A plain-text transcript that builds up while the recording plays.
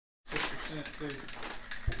too.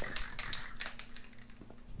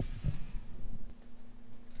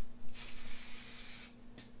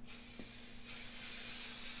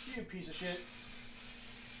 You piece of shit.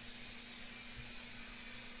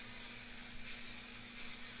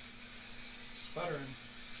 Sputtering.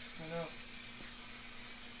 I know.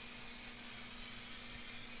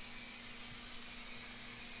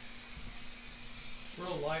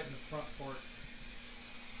 Real light in the front fork.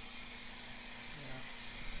 Yeah.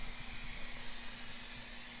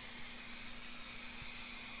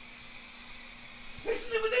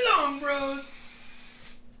 Especially with the long bros.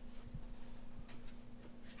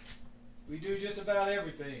 We do just about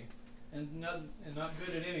everything, and not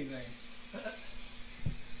good at anything.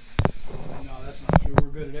 No, that's not true.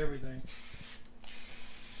 We're good at everything.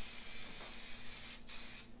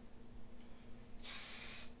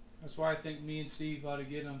 That's why I think me and Steve ought to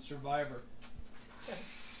get on Survivor.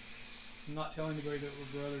 I'm not telling anybody that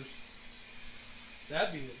we're brothers.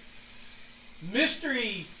 That'd be it.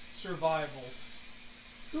 Mystery survival.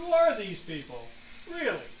 Who are these people?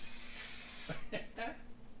 Really?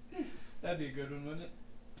 That'd be a good one, wouldn't it?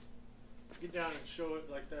 Get down and show it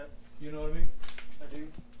like that. You know what I mean? I do.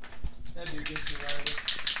 That'd be a good survival.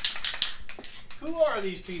 Who are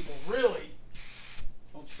these people? Really?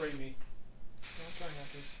 Don't spray me. I'll try not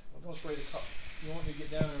to. Well, don't spray the cup. You don't want me to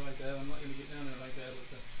get down there like that. I'm not going to get down there like that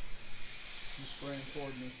with the spraying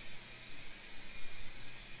toward me.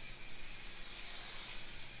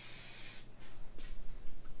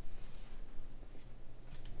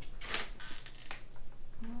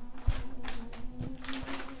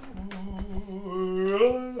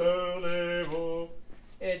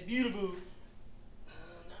 It's beautiful.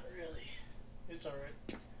 Not really. It's alright.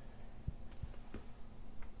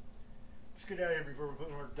 Let's get out of here before we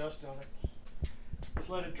put more dust on it. Let's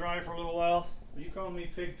let it dry for a little while. Are you calling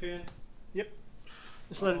me Pigpen? Yep.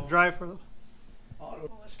 Just let it dry for a little. Auto.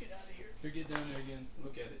 Well, let's get out of here. Here, get down there again.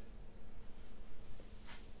 Look at it.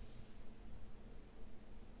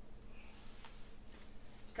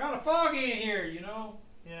 It's kind of foggy in here, you know.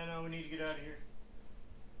 Yeah, no, we need to get out of here.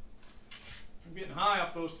 I'm getting high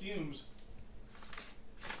off those fumes.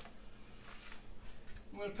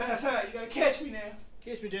 I'm gonna pass out. You gotta catch me now.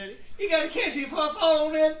 Catch me, Daddy. You gotta catch me if I fall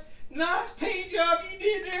on that nice paint job you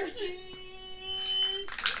did there, Steve.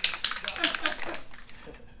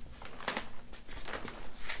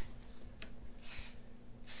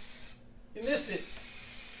 You missed it.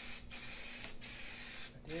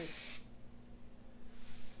 I did.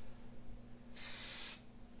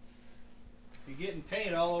 You're getting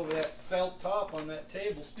paint all over that felt top on that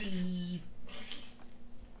table, Steve.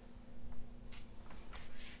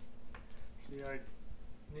 See, I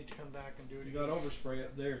need to come back and do it You again. got overspray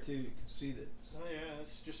up there too. You can see that. Oh yeah,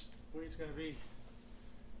 that's just the way it's gonna be.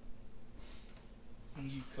 And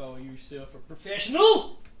you call yourself a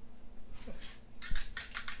professional?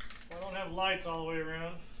 I don't have lights all the way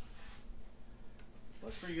around.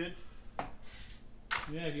 Looks pretty good.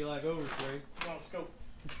 Yeah, if you like overspray. Come on, let's go.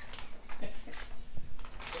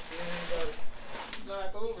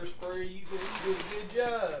 Like overspray, you do a good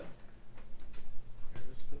job. Here,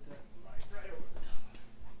 let's put that light right over the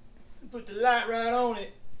top. Put the light right on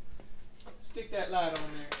it. Stick that light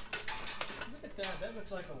on there. Look at that. That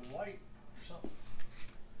looks like a white or something.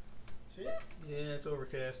 See it? Yeah, it's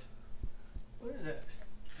overcast. What is that?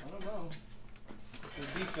 I don't know. It's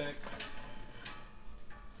a defect.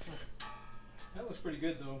 That looks pretty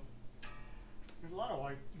good though. There's a lot of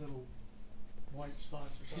little white spots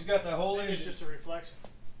or something. He's got that whole Maybe engine. it's just a reflection.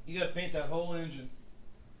 You got to paint that whole engine.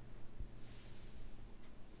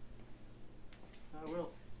 I will.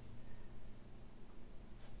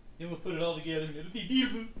 Then we'll put it all together and it'll be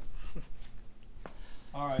beautiful.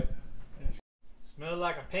 Alright. Smells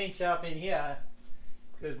like a paint shop in here.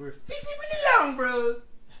 Because we're fixing with the long bros.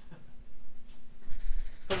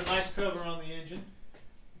 Put a nice cover on the engine.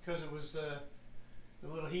 Because it was, the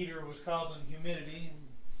little heater was causing humidity. And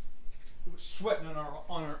it was sweating on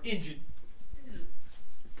our engine.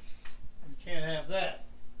 We can't have that.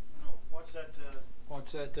 No, watch that.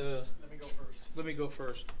 Watch that. Let me go first. Let me go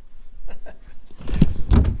first.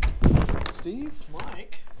 Steve?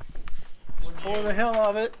 Mike? Tore the hell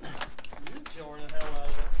out of it. You tore the hell out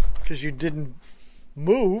of it. Because you didn't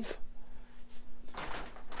move.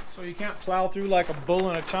 So you can't plow through like a bull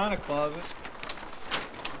in a china closet.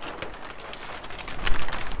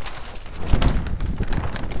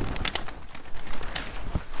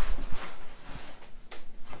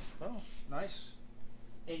 Oh, nice.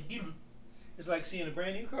 Hey, beautiful. It's like seeing a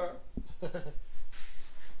brand new car. Yeah.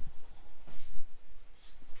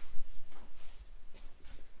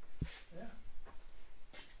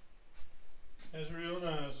 That's real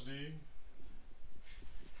nice, dude.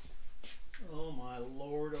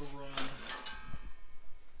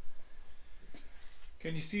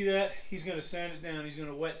 Can you see that? He's going to sand it down. He's going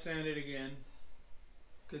to wet sand it again.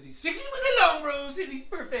 Because he's fixing with the long rows and he's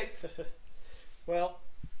perfect. Well,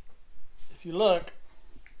 if you look.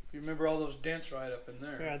 You remember all those dents right up in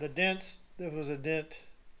there. Yeah, the dents, there was a dent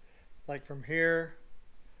like from here.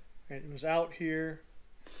 And it was out here.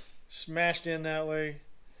 Smashed in that way.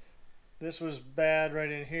 This was bad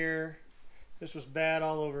right in here. This was bad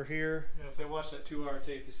all over here. Yeah, if they watched that 2-hour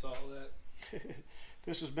tape, they saw all that.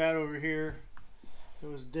 This was bad over here. There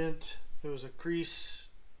was dent. There was a crease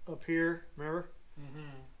up here, remember? Mm-hmm.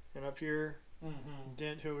 And up here. Mm-hmm.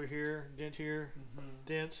 Dent over here. Dent here.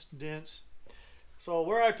 Mm-hmm. Dents. So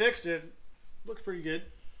where I fixed it, looks pretty good.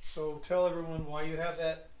 So tell everyone why you have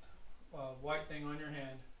that white thing on your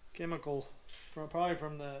hand. Chemical, probably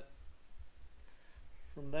from that.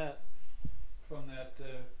 From that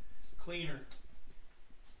cleaner.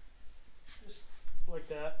 Just like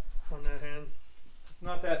that on that hand. It's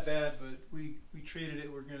not that bad, but we treated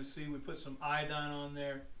it. We're going to see. We put some iodine on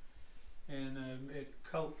there, and it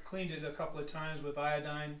cleaned it a couple of times with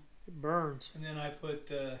iodine. It burns. And then I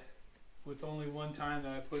put, with only one time,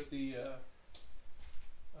 that I put the,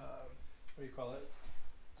 what do you call it?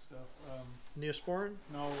 Stuff. Neosporin?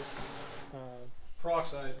 No.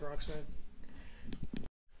 Peroxide. Peroxide.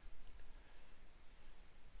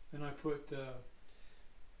 Then I put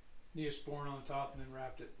Neosporin on the top and then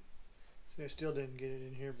wrapped it. See, I still didn't get it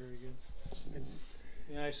in here very good.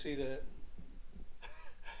 Yeah, I see that.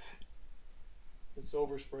 It's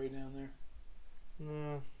overspray down there.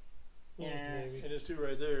 No. Yeah, maybe. it is too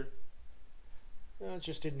right there. No, it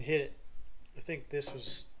just didn't hit it. I think this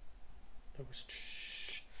was.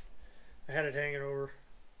 I had it hanging over.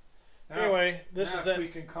 Now, anyway, this is if we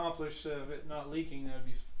can accomplish it not leaking, that'd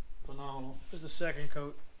be phenomenal. This is the second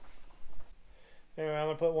coat. Anyway, I'm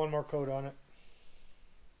gonna put one more coat on it.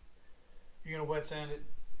 You're gonna wet sand it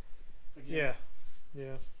again?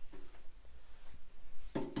 Yeah.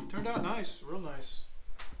 Turned out nice, real nice.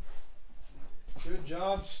 Good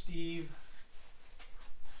job, Steve.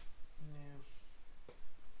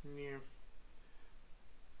 Yeah.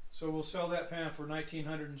 So we'll sell that pan for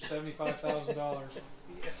 $1,975,000.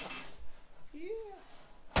 Yeah.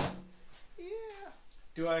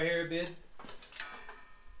 Do I hear a bid?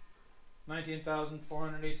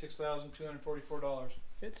 $19,486,244.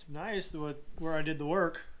 It's nice where I did the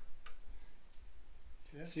work.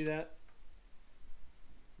 Yeah. See that?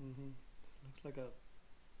 Mm-hmm. Looks like a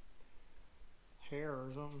hair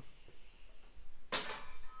or something.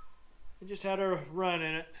 It just had a run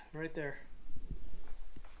in it right there.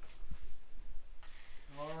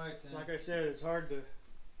 All right then. Like I said, it's hard to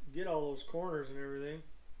get all those corners and everything.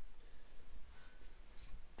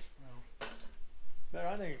 Well, But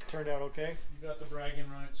I think it turned out okay. you got the bragging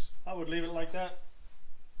rights. I would leave it like that.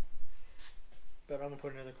 But I'm going to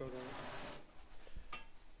put another coat on it.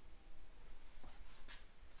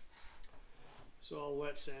 So I'll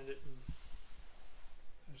wet sand it. And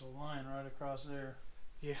There's a line right across there.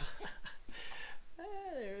 yeah.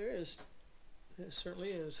 There is. It certainly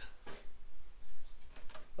is.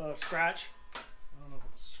 Scratch. I don't know if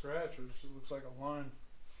it's a scratch or it looks like a line.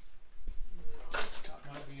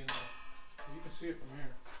 Might be in the, you can see it from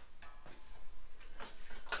here.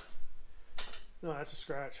 No, that's a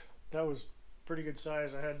scratch. That was pretty good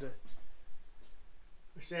size. I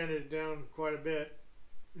sanded it down quite a bit.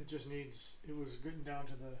 It just needs, it was getting down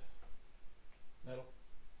to the Metal.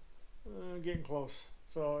 getting close.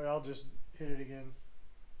 So I'll just hit it again.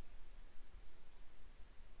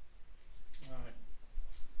 All right.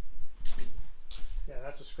 Yeah,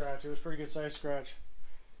 that's a scratch. It was a pretty good size scratch.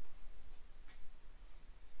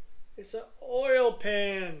 It's an oil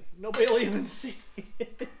pan. Nobody will even see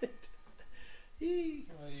it.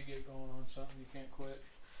 Well, you get going on something, you can't quit.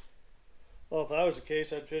 Well, if that was the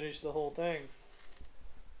case, I'd finish the whole thing.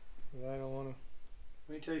 But I don't want to.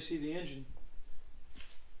 Wait until you see the engine.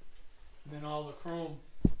 And then all the chrome.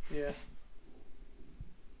 Yeah.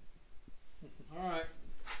 All right.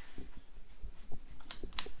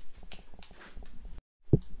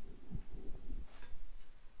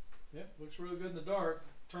 Yep, looks really good in the dark.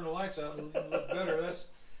 Turn the lights out, it'll look better.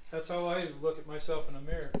 That's how I look at myself in a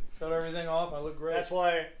mirror. Shut everything off, I look great. That's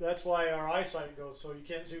why our eyesight goes, so you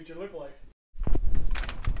can't see what you look like.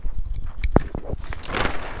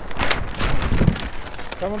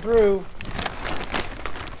 Coming through.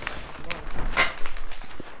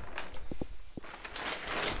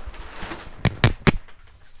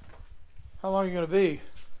 How long are you going to be?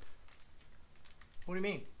 What do you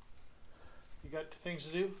mean? You got things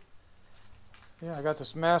to do? Yeah, I got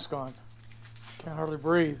this mask on. Can't hardly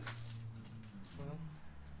breathe. Well,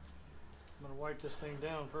 I'm gonna wipe this thing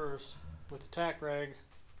down first with the tack rag,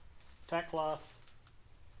 tack cloth.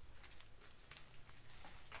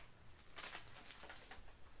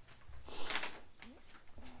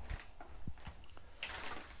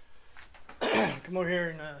 come over here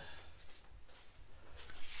and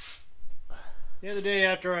the other day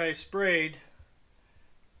after I sprayed,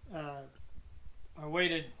 I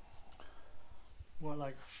waited what,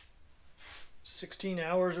 like 16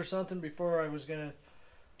 hours or something before I was gonna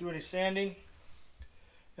do any sanding,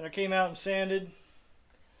 and I came out and sanded,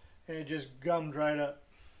 and it just gummed right up.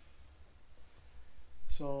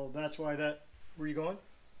 So that's why that. Were you going?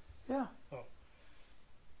 Yeah. Oh.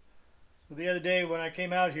 So the other day when I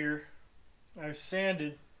came out here, I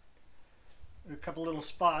sanded a couple little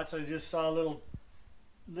spots. I just saw a little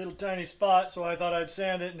tiny spot, so I thought I'd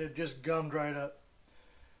sand it, and it just gummed right up.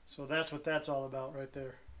 So that's what that's all about right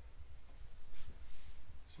there.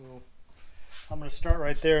 So I'm going to start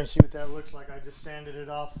right there and see what that looks like. I just sanded it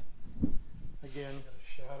off again. Got a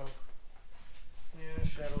shadow. Yeah,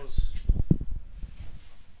 shadows.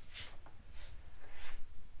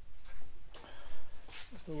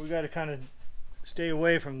 So we got to kind of stay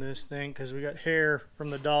away from this thing because we got hair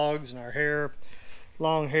from the dogs and our hair,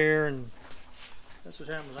 long hair, and that's what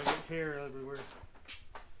happens. I get hair everywhere.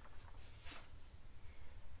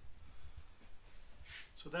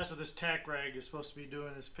 So that's what this tack rag is supposed to be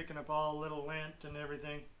doing, is picking up all little lint and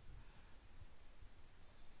everything.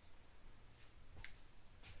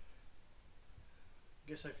 I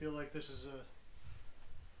guess I feel like this is a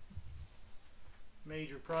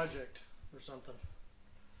major project or something.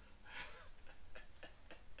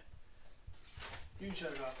 You can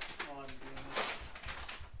shut it off while I'm doing this.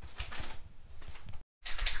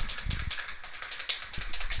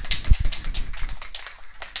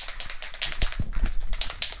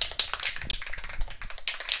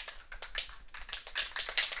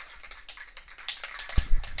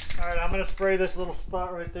 Alright, I'm going to spray this little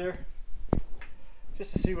spot right there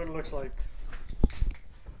just to see what it looks like.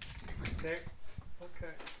 Okay.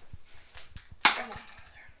 Okay. Come on.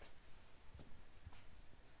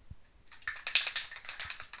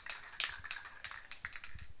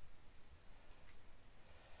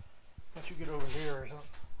 Why don't you get over here or something?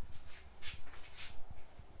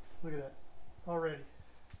 Look at that. Already.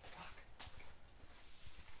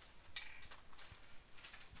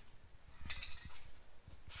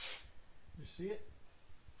 You see it?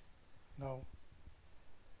 No.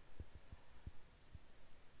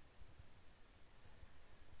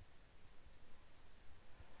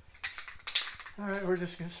 Alright, we're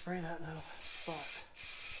just going to spray that little spot.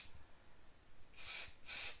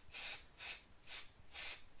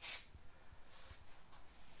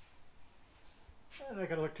 That's not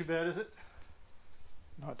going to look too bad, is it?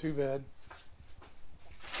 Not too bad.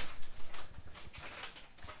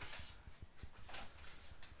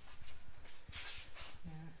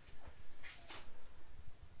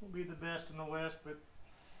 Won't be the best in the West, but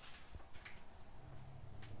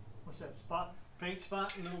what's that spot? Paint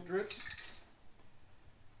spot and little drips.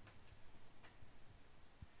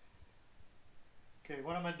 Okay,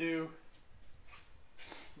 what I'm going to do,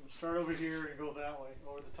 I'm going to start over here and go that way,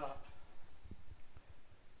 over the top.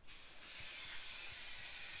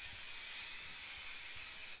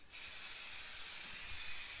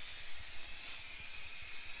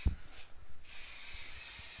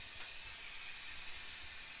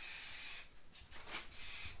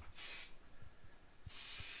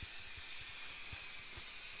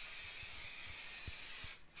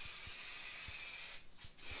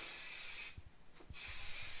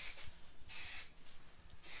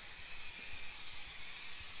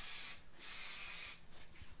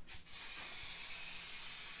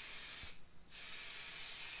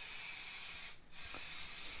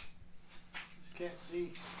 Can't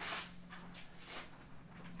see.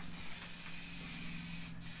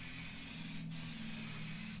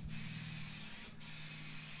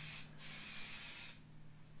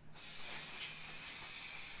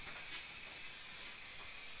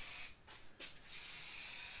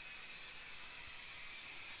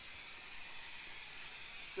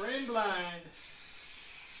 Brain blind.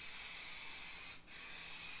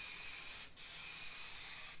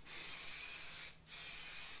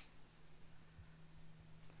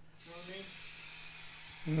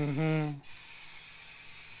 Mm-hmm.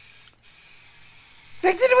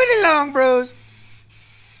 Fix it really long, bros.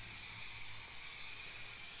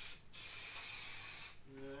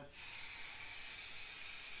 Yeah.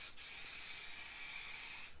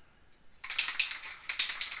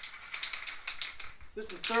 This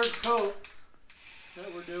is the third coat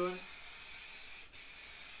that we're doing.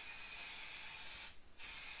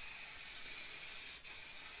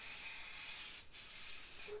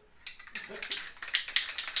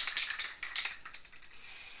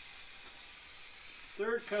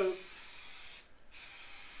 Third coat.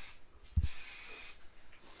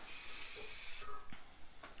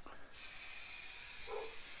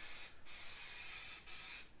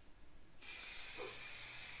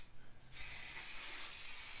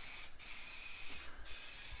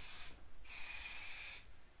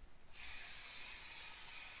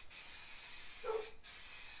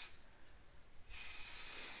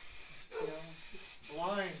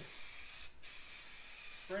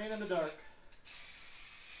 the dark.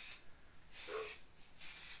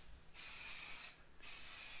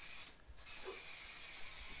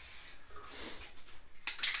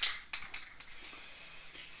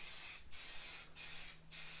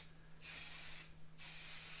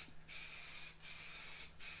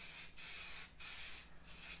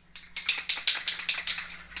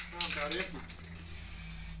 About it.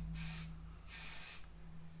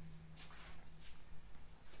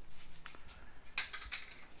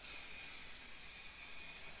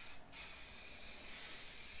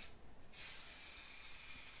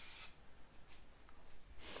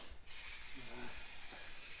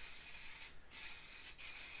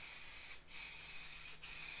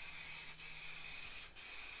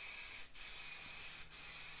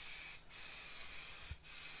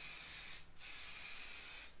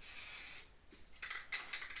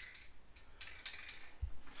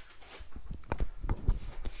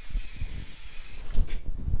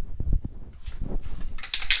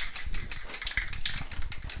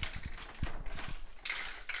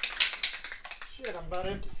 Shit, I'm about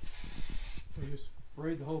empty. We just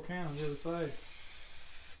sprayed the whole can on the other side.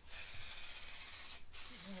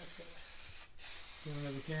 You want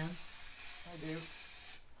another can? I do.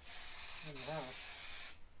 In the house.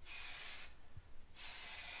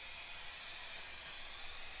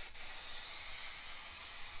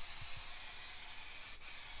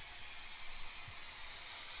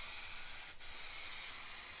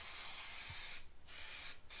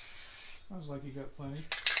 Sounds like you got plenty.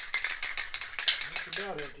 It's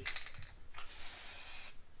about empty.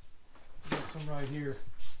 Got some right here.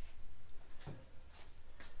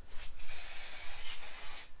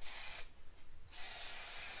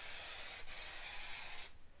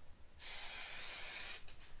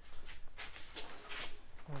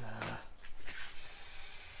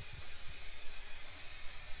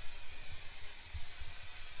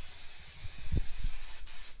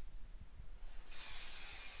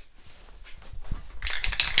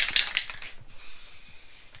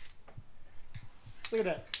 Look at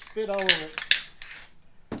that. Spit all over it.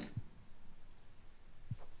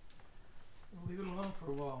 We'll leave it alone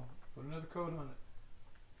for a while. Put another coat on it.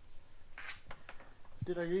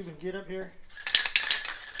 Did I even get up here?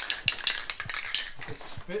 It's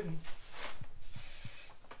spitting.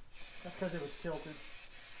 That's because it was tilted.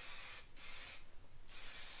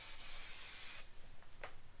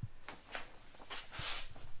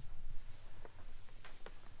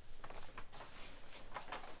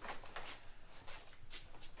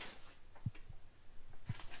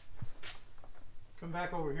 Come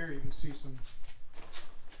back over here, you can see some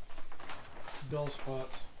dull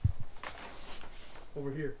spots.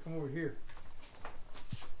 Over here, come over here.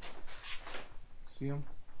 See them?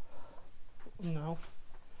 No.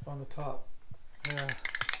 On the top. Yeah.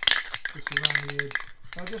 Just around the edge.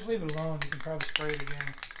 No, just leave it alone, you can probably spray it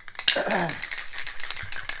again. I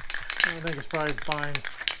think it's probably fine.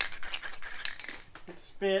 It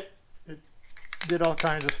spit. It did all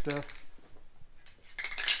kinds of stuff.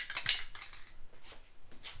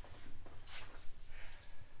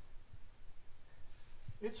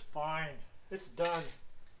 It's fine. It's done.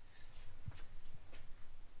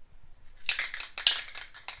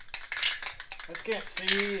 I just can't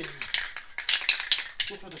see, and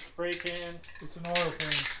just with a spray can. It's an oil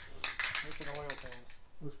can. It's an oil can.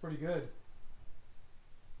 Looks pretty good.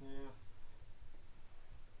 Yeah.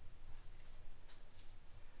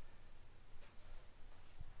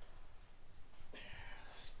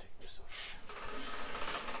 Let's take this over.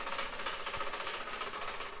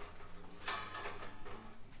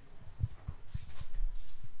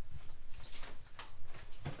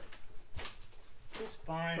 It's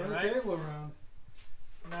fine, Turn the right? table around.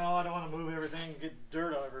 No, I don't want to move everything and get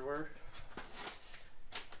dirt everywhere.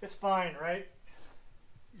 It's fine, right?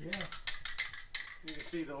 Yeah. You can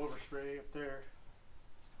see the overspray up there.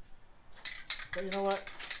 But you know what?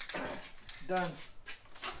 Done.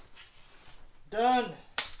 Done!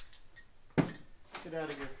 Get out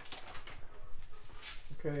of here.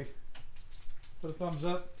 Okay. Put a thumbs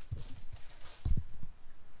up.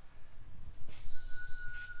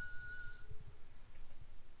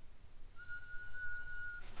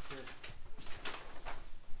 Here.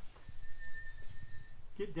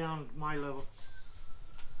 Get down my level.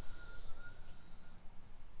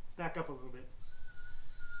 Back up a little bit.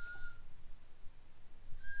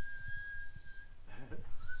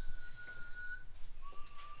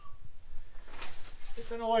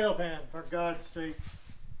 It's an oil pan, for God's sake.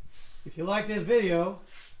 If you like this video,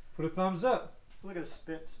 put a thumbs up. Look at the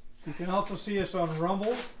spits. You can also see us on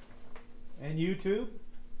Rumble and YouTube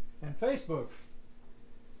and Facebook.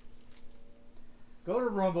 Go to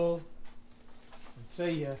Rumble and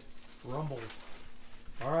say you Rumble.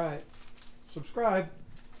 All right. Subscribe.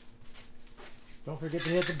 Don't forget to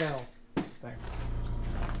hit the bell. Thanks.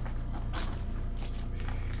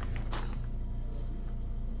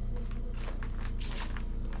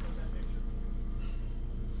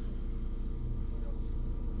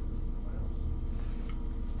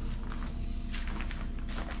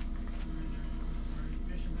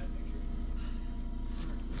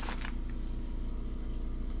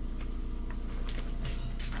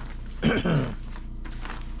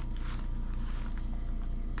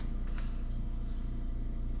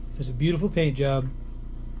 There's a beautiful paint job.